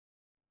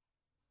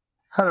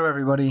Hello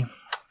everybody.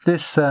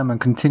 This sermon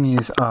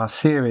continues our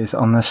series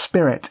on the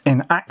Spirit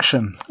in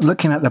action,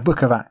 looking at the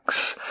book of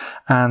Acts.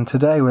 And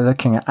today we're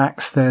looking at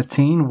Acts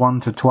 13,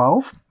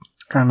 1-12.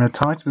 And the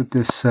title of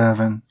this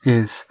sermon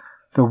is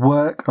The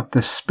Work of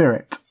the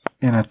Spirit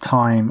in a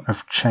Time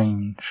of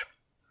Change.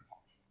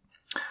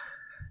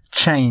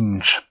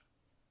 Change.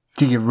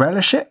 Do you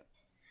relish it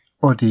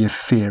or do you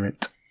fear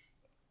it?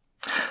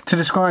 To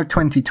describe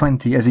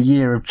 2020 as a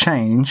year of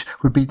change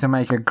would be to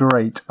make a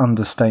great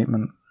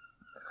understatement.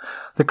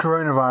 The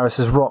coronavirus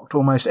has rocked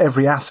almost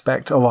every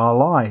aspect of our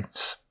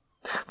lives.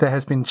 There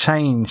has been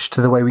change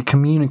to the way we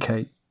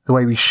communicate, the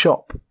way we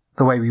shop,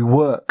 the way we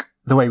work,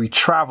 the way we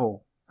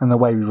travel, and the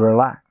way we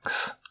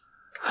relax.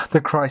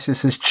 The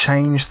crisis has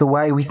changed the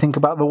way we think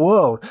about the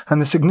world and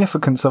the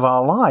significance of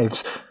our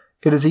lives.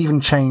 It has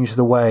even changed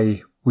the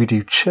way we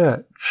do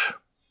church.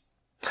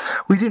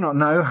 We do not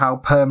know how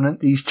permanent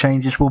these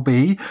changes will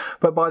be,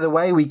 but by the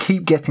way we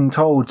keep getting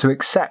told to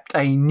accept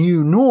a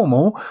new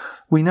normal,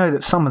 we know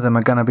that some of them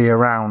are going to be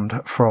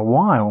around for a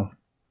while.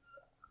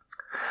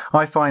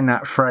 I find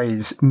that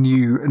phrase,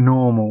 new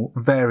normal,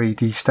 very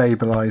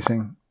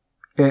destabilising.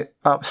 It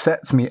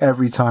upsets me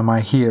every time I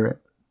hear it.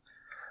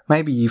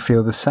 Maybe you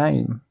feel the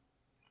same.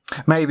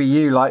 Maybe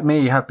you, like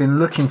me, have been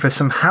looking for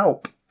some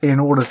help in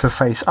order to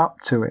face up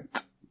to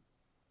it.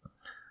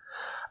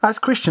 As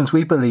Christians,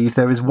 we believe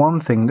there is one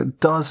thing that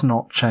does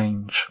not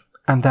change,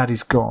 and that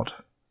is God.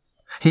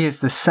 He is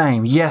the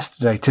same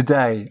yesterday,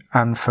 today,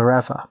 and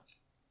forever.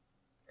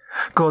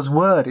 God's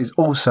word is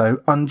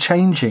also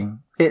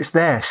unchanging. It's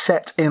there,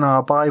 set in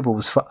our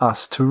Bibles for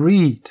us to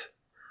read.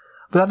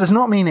 But that does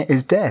not mean it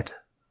is dead.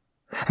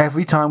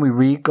 Every time we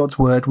read God's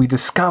word, we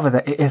discover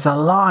that it is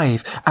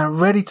alive and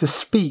ready to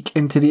speak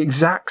into the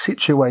exact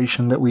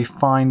situation that we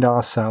find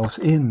ourselves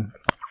in.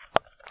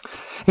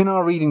 In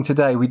our reading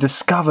today, we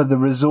discover the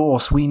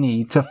resource we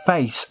need to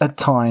face a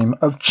time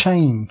of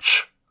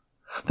change.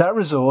 That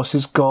resource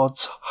is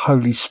God's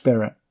Holy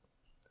Spirit.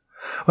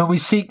 When we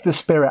seek the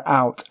Spirit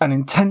out and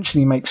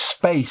intentionally make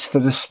space for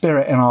the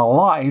Spirit in our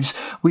lives,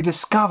 we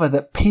discover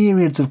that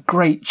periods of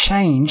great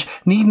change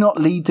need not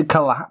lead to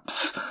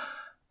collapse.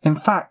 In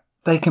fact,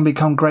 they can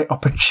become great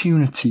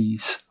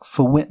opportunities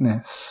for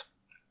witness.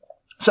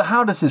 So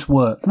how does this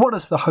work? What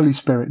does the Holy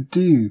Spirit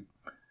do?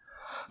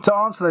 To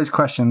answer those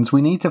questions,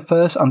 we need to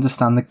first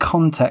understand the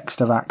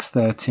context of Acts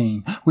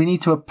 13. We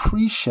need to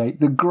appreciate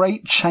the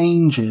great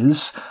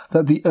changes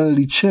that the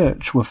early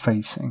church were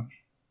facing.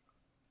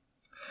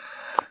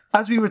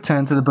 As we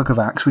return to the book of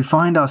Acts, we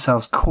find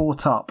ourselves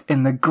caught up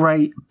in the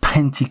great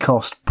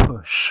Pentecost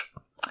push.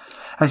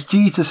 As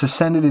Jesus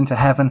ascended into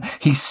heaven,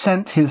 he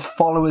sent his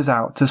followers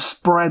out to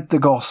spread the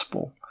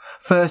gospel,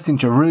 first in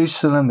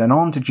Jerusalem, then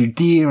on to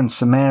Judea and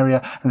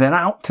Samaria, and then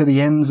out to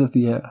the ends of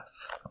the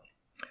earth.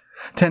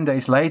 10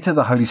 days later,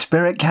 the Holy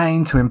Spirit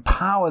came to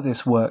empower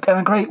this work, and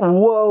a great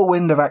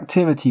whirlwind of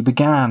activity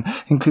began,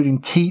 including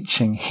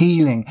teaching,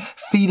 healing,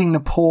 feeding the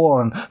poor,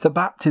 and the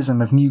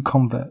baptism of new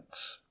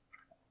converts.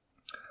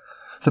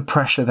 The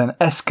pressure then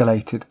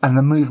escalated and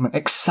the movement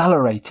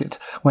accelerated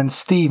when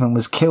Stephen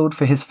was killed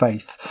for his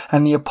faith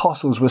and the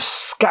apostles were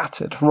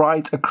scattered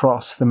right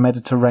across the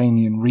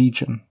Mediterranean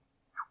region.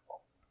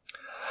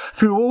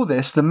 Through all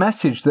this, the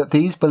message that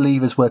these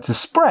believers were to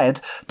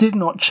spread did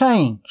not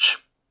change.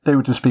 They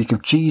were to speak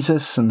of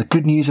Jesus and the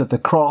good news of the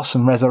cross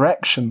and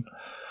resurrection,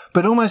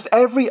 but almost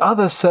every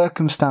other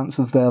circumstance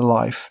of their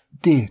life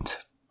did.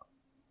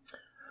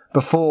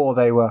 Before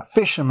they were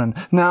fishermen,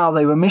 now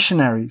they were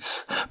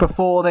missionaries.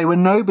 Before they were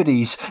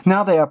nobodies,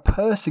 now they are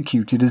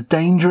persecuted as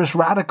dangerous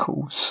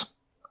radicals.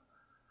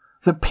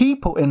 The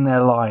people in their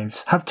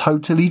lives have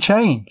totally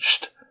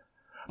changed.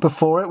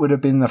 Before it would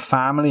have been the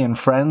family and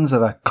friends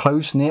of a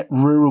close-knit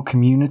rural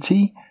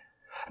community.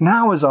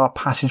 Now as our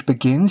passage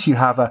begins, you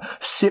have a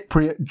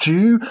Cypriot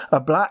Jew, a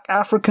black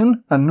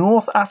African, a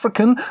North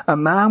African, a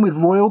man with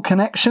royal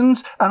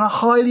connections, and a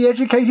highly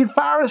educated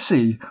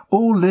Pharisee,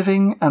 all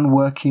living and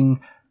working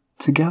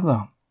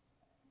together.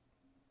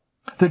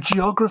 The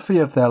geography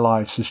of their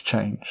lives has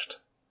changed.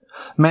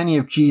 Many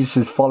of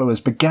Jesus' followers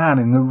began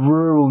in the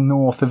rural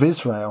north of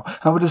Israel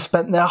and would have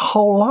spent their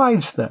whole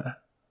lives there.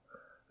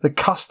 The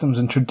customs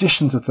and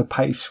traditions of the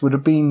place would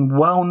have been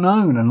well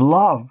known and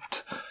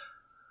loved.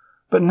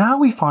 But now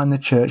we find the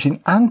church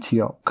in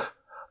Antioch,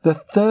 the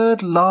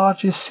third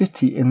largest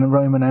city in the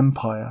Roman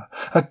Empire,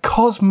 a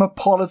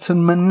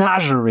cosmopolitan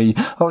menagerie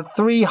of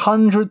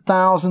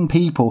 300,000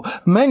 people,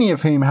 many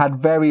of whom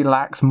had very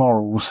lax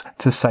morals,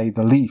 to say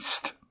the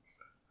least.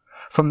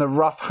 From the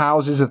rough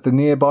houses of the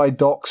nearby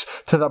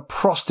docks to the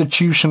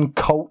prostitution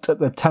cult at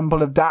the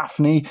Temple of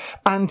Daphne,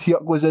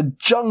 Antioch was a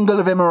jungle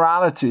of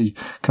immorality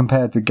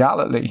compared to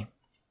Galilee.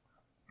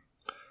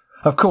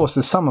 Of course,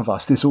 to some of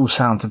us, this all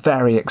sounds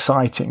very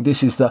exciting.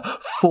 This is the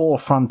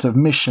forefront of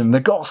mission, the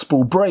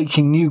gospel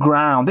breaking new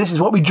ground. This is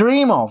what we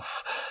dream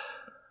of.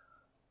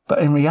 But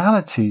in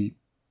reality,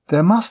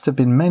 there must have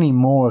been many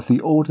more of the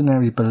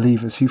ordinary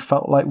believers who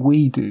felt like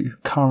we do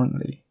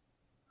currently.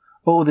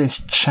 All this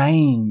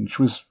change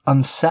was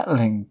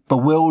unsettling,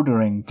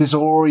 bewildering,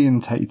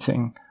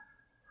 disorientating.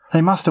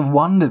 They must have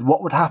wondered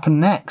what would happen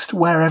next,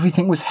 where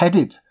everything was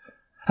headed.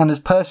 And as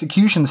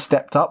persecution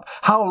stepped up,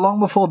 how long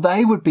before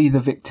they would be the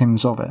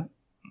victims of it?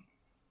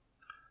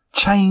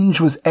 Change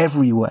was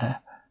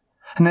everywhere.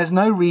 And there's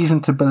no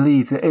reason to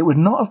believe that it would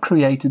not have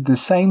created the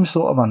same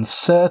sort of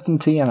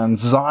uncertainty and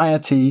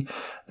anxiety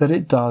that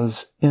it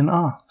does in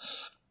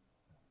us.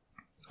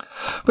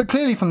 But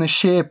clearly from the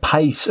sheer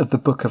pace of the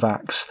book of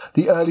Acts,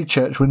 the early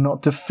church were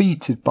not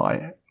defeated by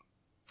it.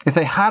 If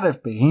they had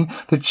have been,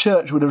 the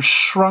church would have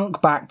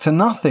shrunk back to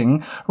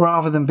nothing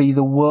rather than be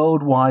the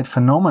worldwide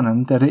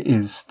phenomenon that it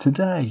is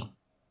today.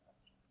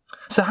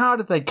 So how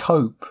did they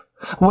cope?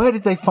 Where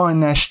did they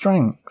find their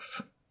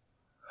strength?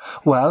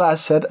 Well,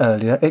 as said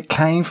earlier, it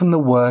came from the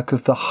work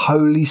of the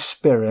Holy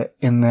Spirit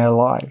in their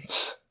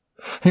lives,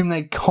 whom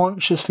they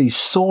consciously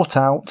sought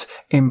out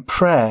in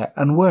prayer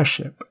and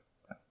worship.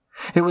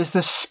 It was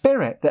the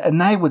Spirit that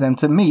enabled them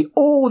to meet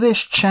all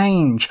this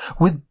change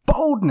with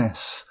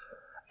boldness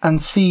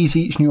and seize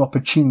each new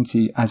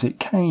opportunity as it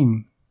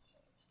came.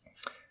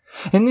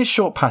 In this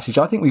short passage,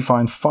 I think we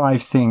find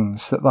 5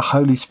 things that the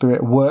Holy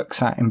Spirit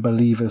works at in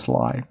believers'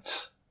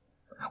 lives.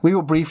 We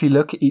will briefly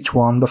look at each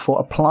one before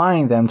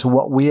applying them to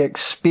what we are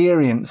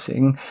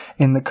experiencing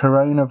in the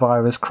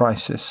coronavirus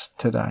crisis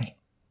today.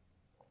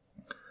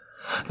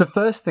 The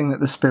first thing that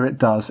the Spirit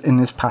does in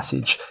this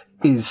passage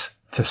is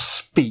to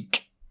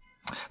speak.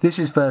 This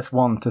is verse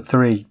 1 to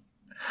 3.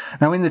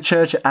 Now in the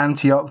church at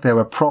Antioch there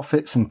were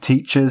prophets and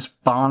teachers,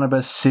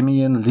 Barnabas,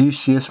 Simeon,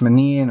 Lucius,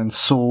 Manaen and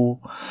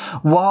Saul.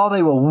 While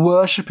they were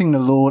worshipping the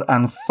Lord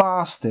and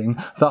fasting,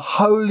 the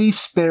Holy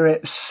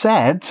Spirit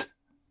said,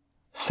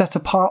 "Set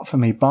apart for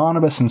me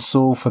Barnabas and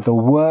Saul for the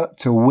work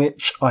to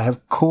which I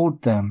have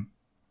called them."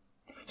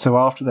 So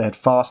after they had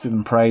fasted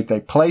and prayed,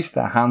 they placed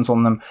their hands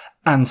on them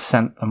and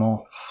sent them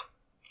off.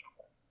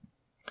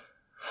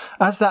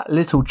 As that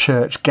little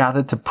church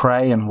gathered to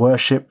pray and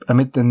worship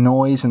amid the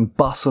noise and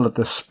bustle of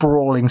the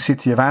sprawling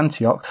city of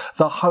Antioch,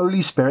 the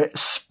Holy Spirit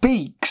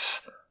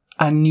speaks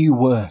a new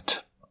word.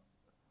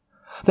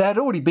 There had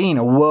already been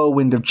a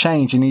whirlwind of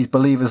change in these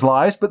believers'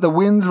 lives, but the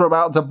winds were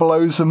about to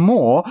blow some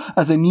more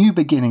as a new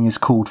beginning is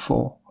called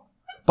for.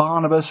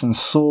 Barnabas and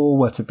Saul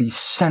were to be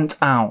sent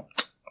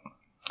out.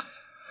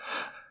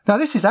 Now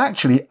this is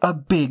actually a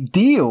big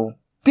deal.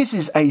 This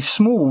is a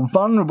small,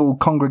 vulnerable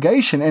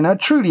congregation in a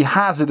truly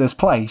hazardous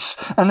place,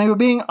 and they were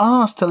being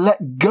asked to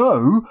let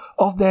go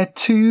of their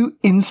 2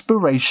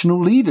 inspirational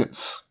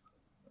leaders.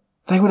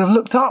 They would have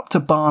looked up to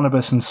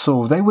Barnabas and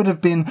Saul. They would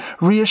have been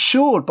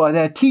reassured by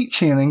their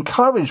teaching and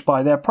encouraged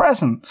by their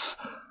presence.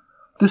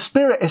 The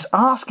Spirit is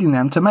asking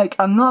them to make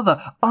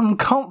another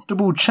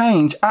uncomfortable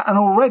change at an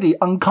already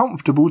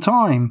uncomfortable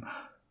time.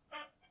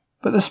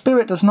 But the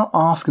Spirit does not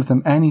ask of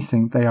them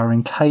anything they are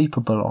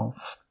incapable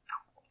of.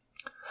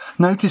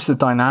 Notice the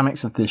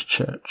dynamics of this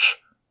church.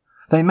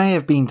 They may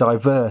have been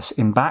diverse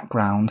in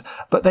background,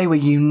 but they were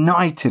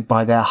united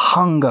by their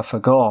hunger for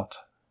God.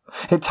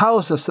 It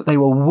tells us that they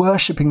were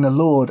worshipping the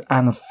Lord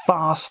and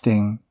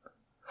fasting.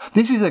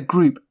 This is a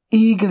group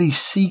eagerly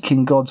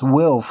seeking God's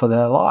will for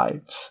their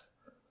lives.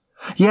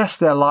 Yes,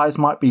 their lives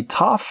might be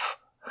tough,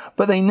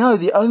 but they know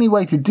the only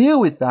way to deal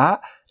with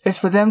that is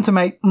for them to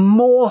make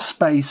more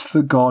space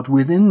for God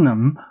within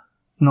them,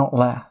 not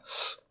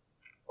less.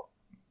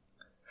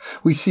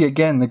 We see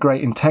again the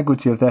great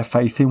integrity of their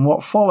faith in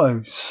what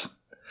follows.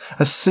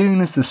 As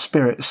soon as the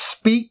Spirit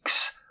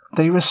speaks,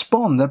 they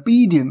respond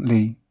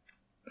obediently.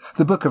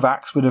 The book of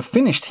Acts would have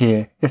finished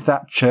here if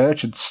that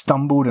church had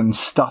stumbled and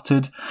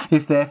stuttered,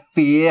 if their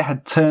fear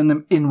had turned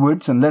them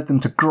inwards and led them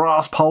to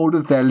grasp hold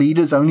of their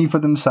leaders only for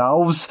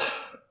themselves.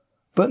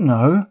 But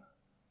no,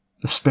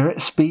 the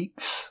Spirit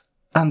speaks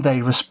and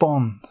they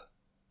respond.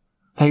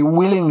 They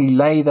willingly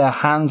lay their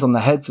hands on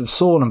the heads of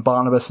Saul and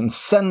Barnabas and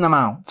send them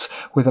out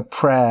with a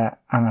prayer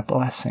and a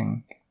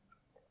blessing.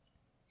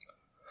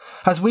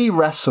 As we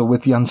wrestle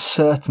with the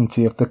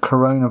uncertainty of the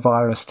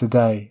coronavirus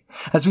today,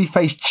 as we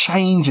face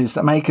changes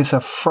that make us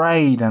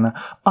afraid and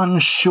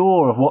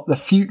unsure of what the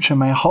future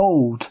may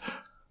hold,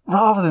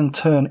 rather than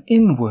turn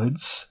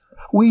inwards,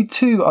 we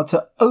too are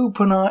to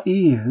open our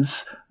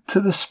ears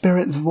to the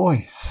Spirit's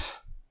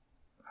voice.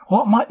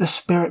 What might the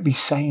Spirit be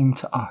saying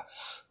to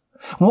us?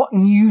 What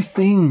new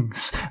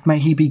things may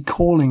he be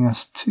calling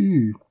us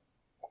to?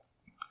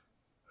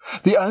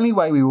 The only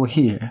way we will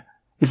hear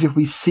is if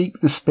we seek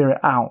the Spirit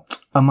out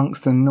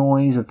amongst the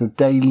noise of the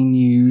daily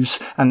news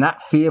and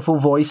that fearful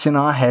voice in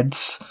our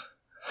heads.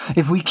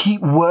 If we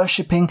keep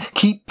worshipping,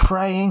 keep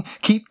praying,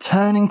 keep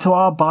turning to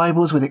our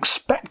Bibles with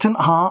expectant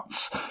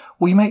hearts,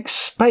 we make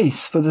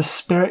space for the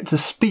Spirit to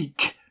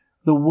speak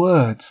the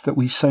words that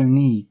we so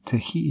need to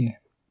hear.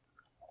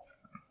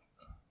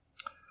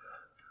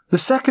 The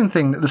second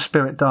thing that the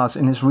Spirit does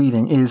in his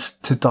reading is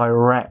to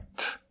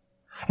direct.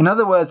 In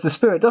other words, the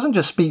Spirit doesn't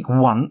just speak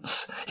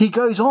once, he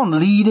goes on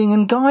leading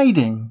and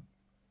guiding.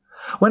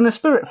 When the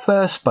Spirit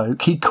first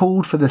spoke, he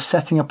called for the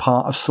setting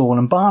apart of Saul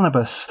and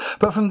Barnabas,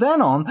 but from then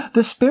on,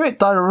 the Spirit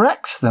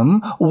directs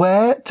them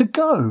where to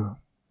go.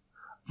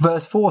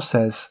 Verse 4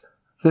 says,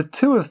 "The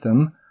 2 of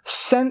them,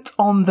 sent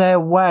on their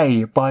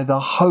way by the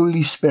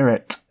Holy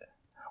Spirit,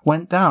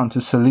 went down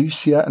to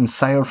Seleucia and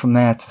sailed from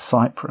there to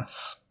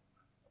Cyprus.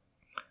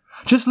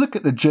 Just look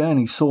at the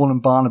journey Saul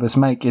and Barnabas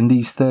make in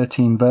these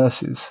 13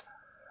 verses.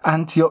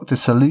 Antioch to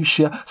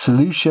Seleucia,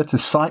 Seleucia to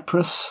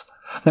Cyprus.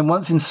 Then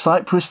once in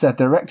Cyprus, they're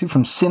directed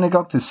from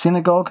synagogue to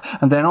synagogue,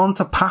 and then on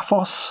to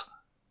Paphos.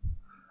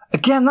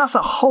 Again, that's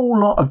a whole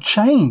lot of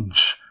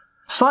change.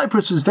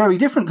 Cyprus was very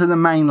different to the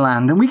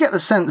mainland, and we get the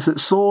sense that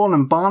Saul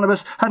and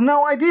Barnabas had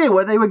no idea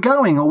where they were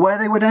going or where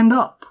they would end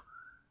up.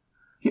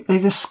 Yet they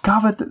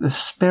discovered that the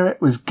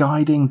Spirit was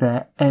guiding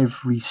their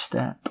every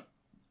step.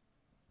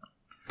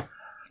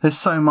 There's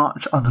so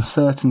much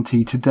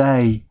uncertainty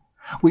today.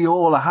 We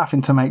all are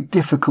having to make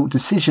difficult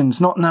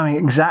decisions, not knowing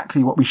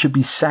exactly what we should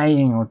be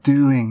saying or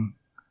doing.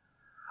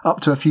 Up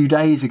to a few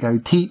days ago,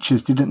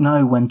 teachers didn't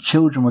know when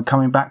children were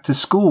coming back to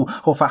school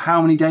or for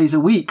how many days a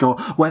week or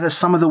whether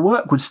some of the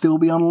work would still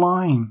be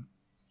online.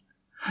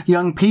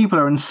 Young people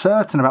are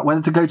uncertain about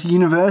whether to go to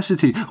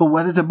university or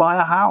whether to buy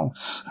a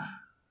house.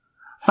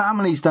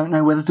 Families don't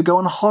know whether to go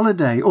on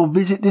holiday or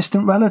visit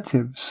distant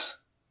relatives.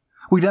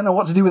 We don't know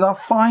what to do with our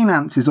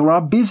finances or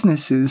our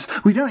businesses.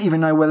 We don't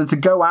even know whether to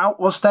go out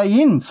or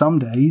stay in some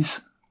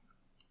days.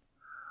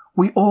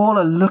 We all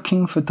are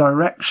looking for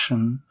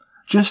direction,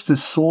 just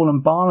as Saul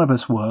and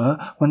Barnabas were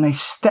when they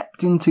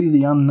stepped into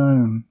the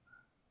unknown.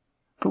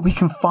 But we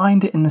can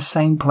find it in the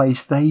same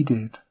place they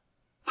did,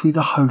 through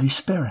the Holy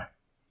Spirit.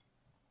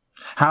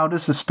 How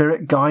does the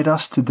Spirit guide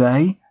us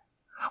today?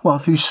 Well,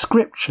 through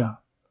Scripture,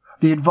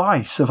 the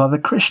advice of other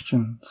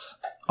Christians,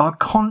 our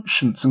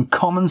conscience and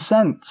common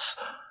sense,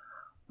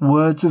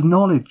 words of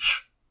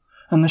knowledge,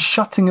 and the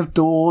shutting of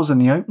doors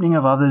and the opening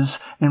of others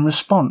in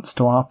response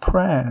to our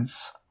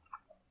prayers.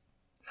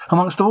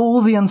 Amongst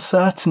all the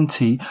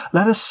uncertainty,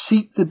 let us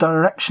seek the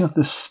direction of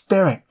the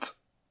Spirit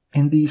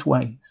in these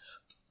ways.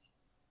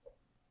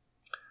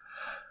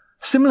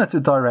 Similar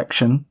to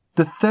direction,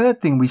 the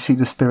third thing we see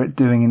the Spirit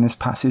doing in this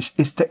passage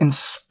is to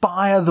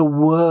inspire the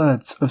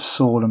words of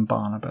Saul and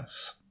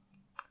Barnabas.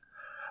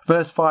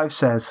 Verse 5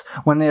 says,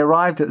 when they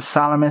arrived at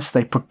Salamis,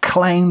 they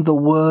proclaimed the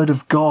word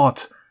of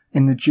God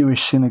in the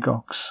Jewish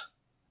synagogues.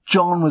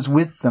 John was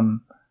with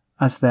them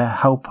as their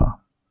helper.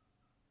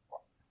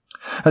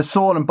 As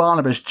Saul and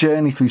Barnabas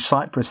journey through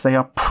Cyprus, they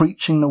are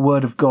preaching the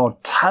word of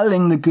God,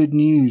 telling the good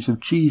news of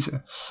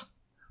Jesus.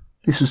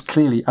 This was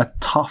clearly a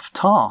tough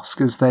task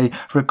as they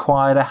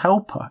required a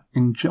helper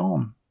in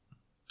John.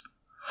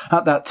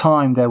 At that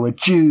time, there were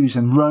Jews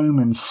and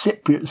Romans,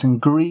 Cypriots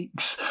and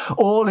Greeks,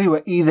 all who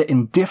were either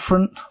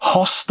indifferent,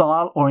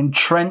 hostile, or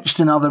entrenched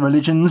in other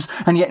religions,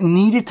 and yet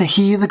needed to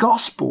hear the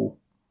gospel.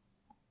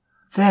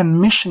 Their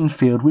mission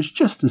field was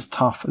just as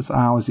tough as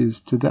ours is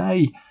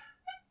today.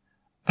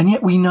 And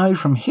yet we know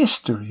from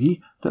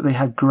history that they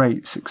had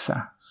great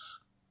success.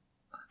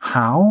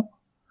 How?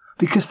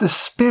 Because the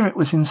Spirit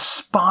was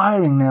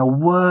inspiring their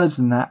words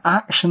and their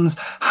actions,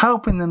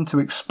 helping them to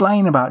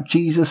explain about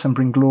Jesus and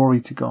bring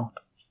glory to God.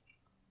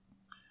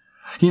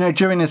 You know,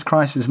 during this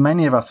crisis,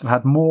 many of us have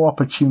had more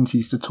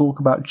opportunities to talk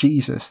about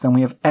Jesus than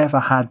we have ever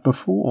had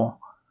before.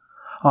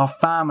 Our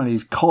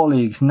families,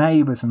 colleagues,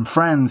 neighbours and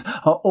friends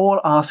are all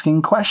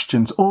asking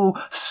questions, all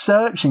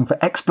searching for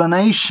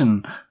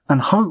explanation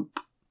and hope.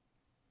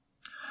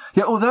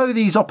 Yet although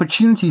these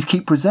opportunities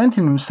keep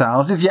presenting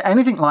themselves, if you're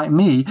anything like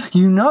me,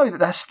 you know that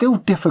they're still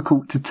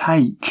difficult to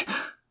take.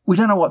 We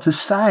don't know what to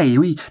say.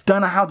 We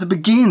don't know how to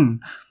begin.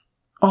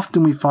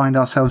 Often we find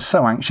ourselves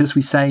so anxious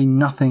we say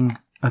nothing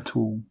at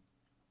all.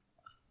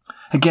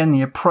 Again,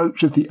 the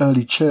approach of the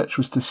early church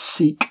was to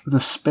seek the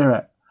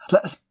Spirit.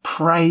 Let us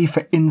pray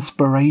for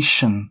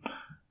inspiration.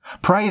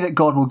 Pray that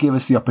God will give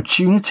us the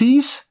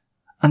opportunities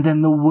and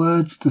then the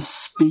words to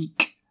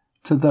speak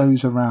to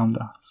those around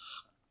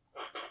us.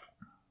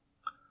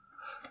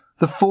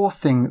 The fourth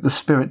thing that the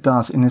Spirit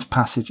does in this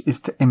passage is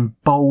to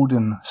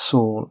embolden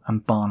Saul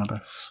and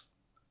Barnabas.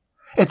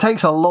 It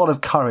takes a lot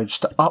of courage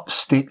to up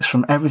sticks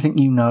from everything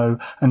you know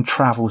and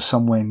travel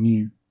somewhere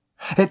new.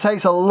 It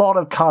takes a lot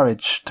of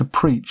courage to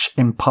preach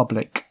in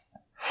public.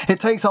 It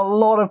takes a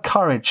lot of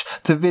courage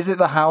to visit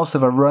the house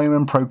of a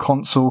Roman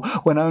proconsul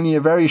when only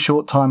a very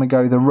short time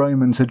ago the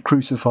Romans had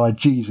crucified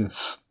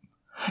Jesus.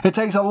 It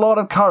takes a lot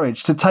of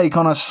courage to take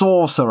on a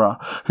sorcerer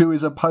who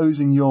is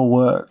opposing your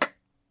work.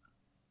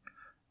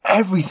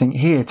 Everything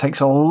here takes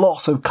a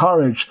lot of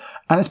courage,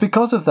 and it's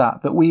because of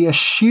that that we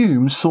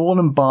assume Saul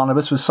and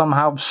Barnabas were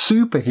somehow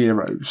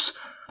superheroes,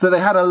 that they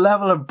had a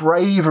level of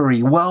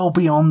bravery well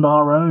beyond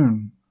our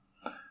own.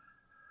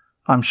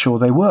 I'm sure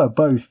they were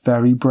both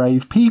very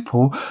brave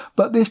people,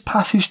 but this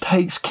passage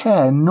takes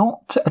care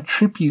not to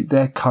attribute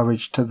their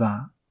courage to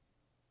that.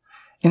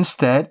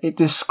 Instead, it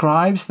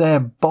describes their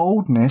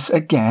boldness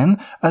again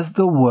as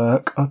the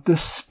work of the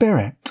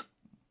Spirit.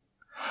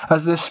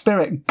 As the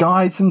Spirit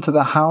guides them to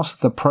the house of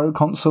the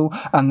proconsul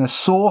and the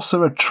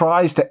sorcerer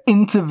tries to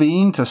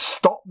intervene to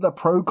stop the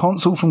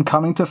proconsul from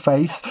coming to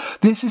faith,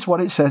 this is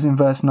what it says in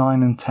verse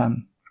 9 and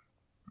 10.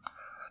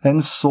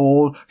 Then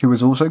Saul, who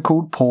was also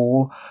called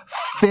Paul,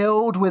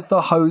 filled with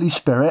the Holy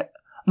Spirit,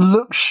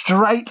 looked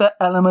straight at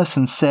Elymas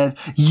and said,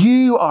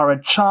 "You are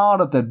a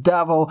child of the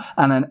devil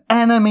and an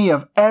enemy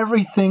of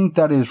everything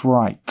that is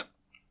right."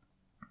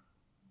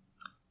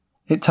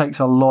 It takes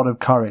a lot of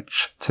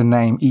courage to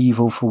name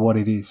evil for what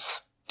it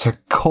is, to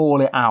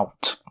call it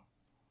out.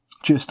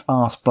 Just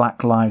ask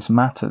Black Lives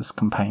Matter's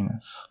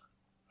campaigners.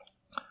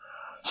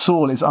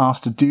 Saul is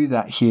asked to do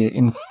that here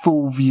in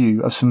full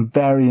view of some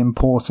very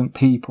important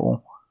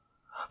people.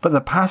 But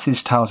the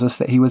passage tells us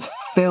that he was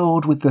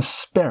filled with the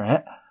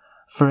Spirit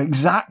for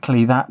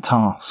exactly that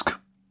task.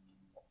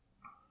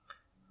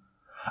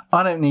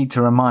 I don't need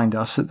to remind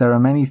us that there are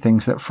many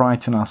things that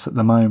frighten us at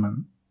the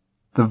moment.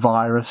 The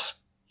virus,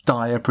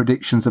 dire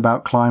predictions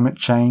about climate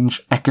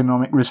change,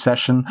 economic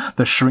recession,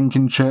 the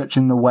shrinking church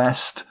in the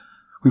West.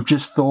 We've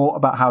just thought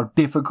about how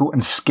difficult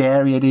and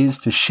scary it is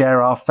to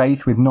share our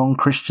faith with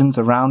non-Christians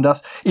around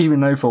us, even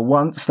though for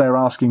once they're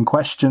asking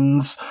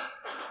questions.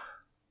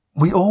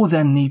 We all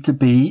then need to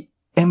be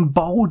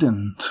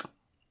emboldened.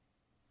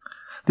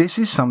 This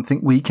is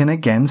something we can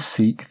again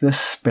seek the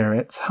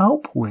Spirit's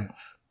help with.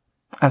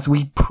 As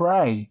we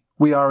pray,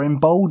 we are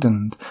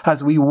emboldened.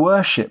 As we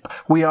worship,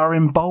 we are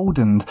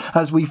emboldened.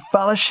 As we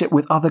fellowship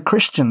with other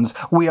Christians,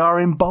 we are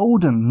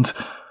emboldened.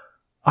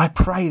 I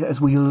pray that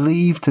as we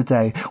leave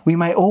today, we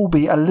may all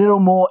be a little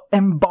more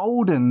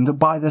emboldened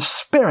by the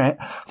Spirit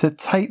to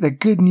take the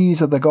good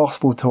news of the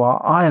gospel to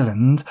our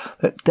island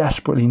that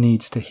desperately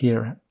needs to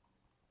hear it.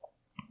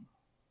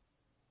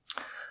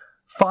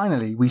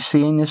 Finally, we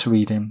see in this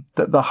reading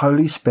that the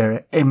Holy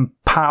Spirit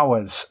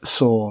empowers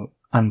Saul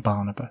and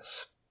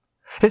Barnabas.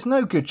 It's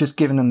no good just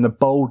giving them the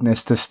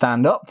boldness to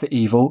stand up to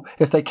evil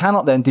if they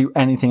cannot then do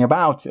anything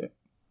about it.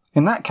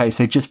 In that case,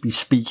 they'd just be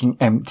speaking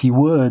empty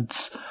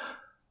words.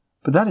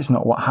 But that is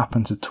not what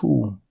happens at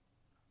all.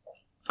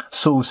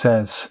 Saul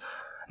says,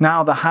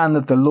 "Now the hand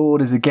of the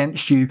Lord is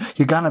against you.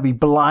 You're going to be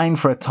blind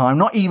for a time,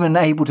 not even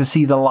able to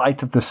see the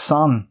light of the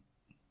sun."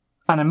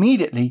 And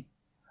immediately,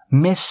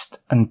 mist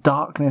and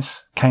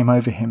darkness came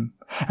over him,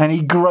 and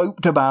he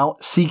groped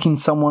about, seeking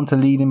someone to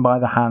lead him by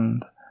the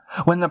hand.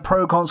 When the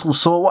proconsul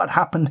saw what had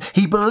happened,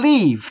 he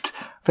believed,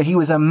 for he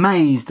was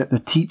amazed at the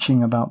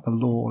teaching about the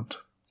Lord.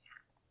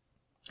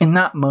 In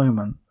that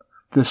moment,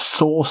 the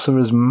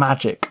sorcerer's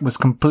magic was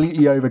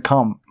completely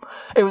overcome.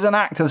 It was an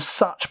act of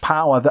such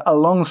power that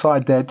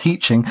alongside their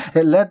teaching,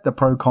 it led the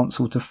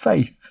proconsul to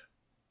faith.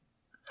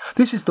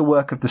 This is the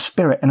work of the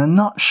Spirit in a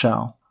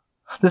nutshell.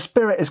 The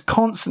Spirit is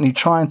constantly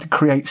trying to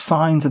create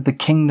signs of the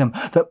kingdom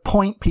that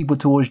point people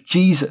towards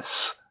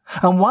Jesus.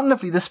 And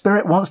wonderfully, the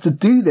Spirit wants to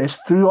do this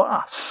through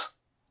us.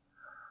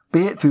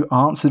 Be it through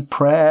answered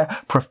prayer,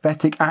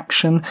 prophetic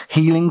action,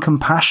 healing,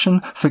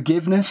 compassion,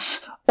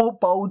 forgiveness, or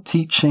bold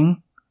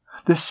teaching.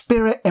 The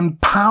Spirit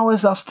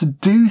empowers us to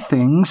do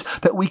things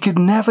that we could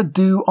never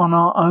do on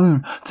our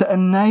own, to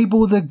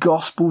enable the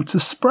gospel to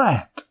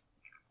spread.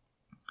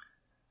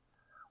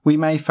 We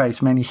may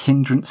face many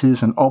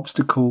hindrances and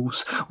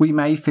obstacles. We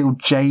may feel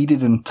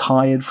jaded and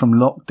tired from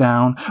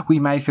lockdown. We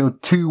may feel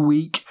too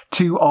weak,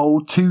 too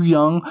old, too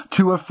young,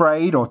 too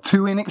afraid, or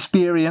too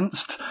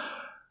inexperienced.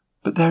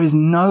 But there is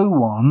no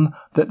one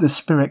that the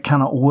Spirit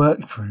cannot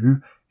work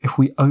through if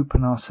we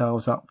open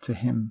ourselves up to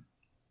Him.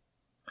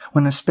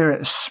 When the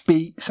Spirit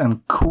speaks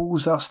and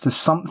calls us to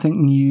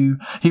something new,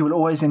 He will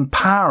always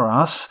empower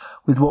us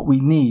with what we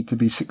need to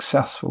be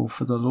successful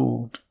for the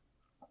Lord.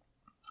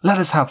 Let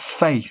us have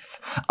faith,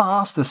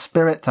 ask the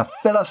Spirit to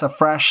fill us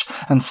afresh,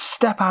 and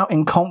step out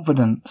in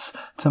confidence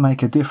to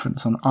make a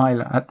difference on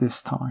Isla at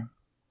this time.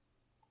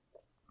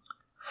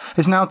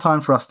 It's now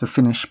time for us to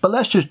finish, but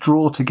let's just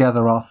draw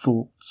together our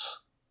thoughts.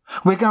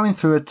 We're going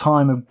through a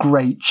time of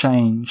great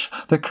change.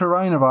 The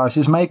coronavirus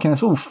is making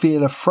us all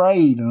feel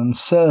afraid and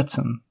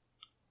uncertain.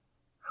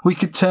 We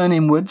could turn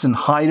inwards and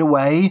hide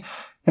away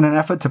in an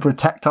effort to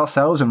protect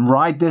ourselves and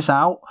ride this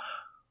out,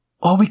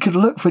 or we could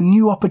look for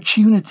new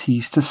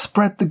opportunities to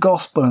spread the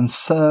gospel and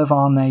serve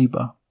our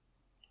neighbour.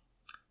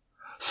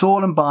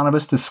 Saul and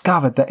Barnabas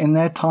discovered that in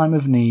their time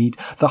of need,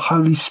 the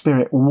Holy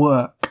Spirit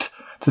worked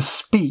to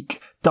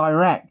speak,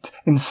 direct,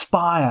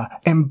 inspire,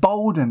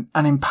 embolden,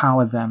 and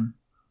empower them.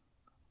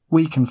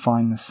 We can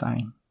find the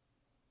same.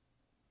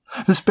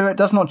 The Spirit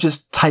does not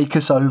just take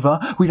us over.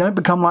 We don't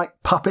become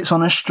like puppets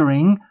on a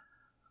string.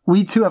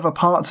 We too have a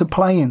part to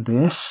play in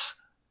this.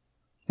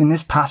 In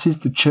this passage,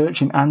 the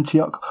church in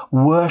Antioch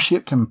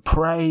worshipped and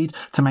prayed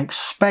to make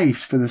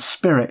space for the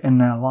Spirit in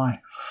their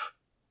life.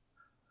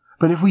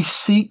 But if we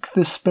seek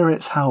the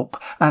Spirit's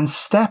help and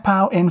step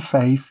out in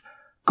faith,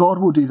 God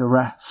will do the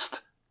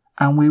rest,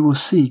 and we will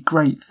see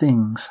great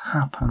things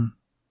happen.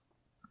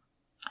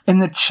 In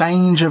the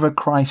change of a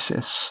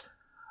crisis,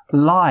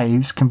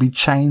 lives can be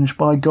changed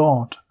by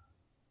God.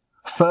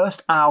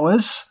 First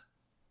ours,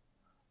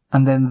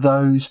 and then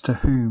those to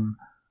whom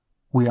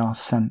we are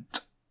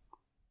sent.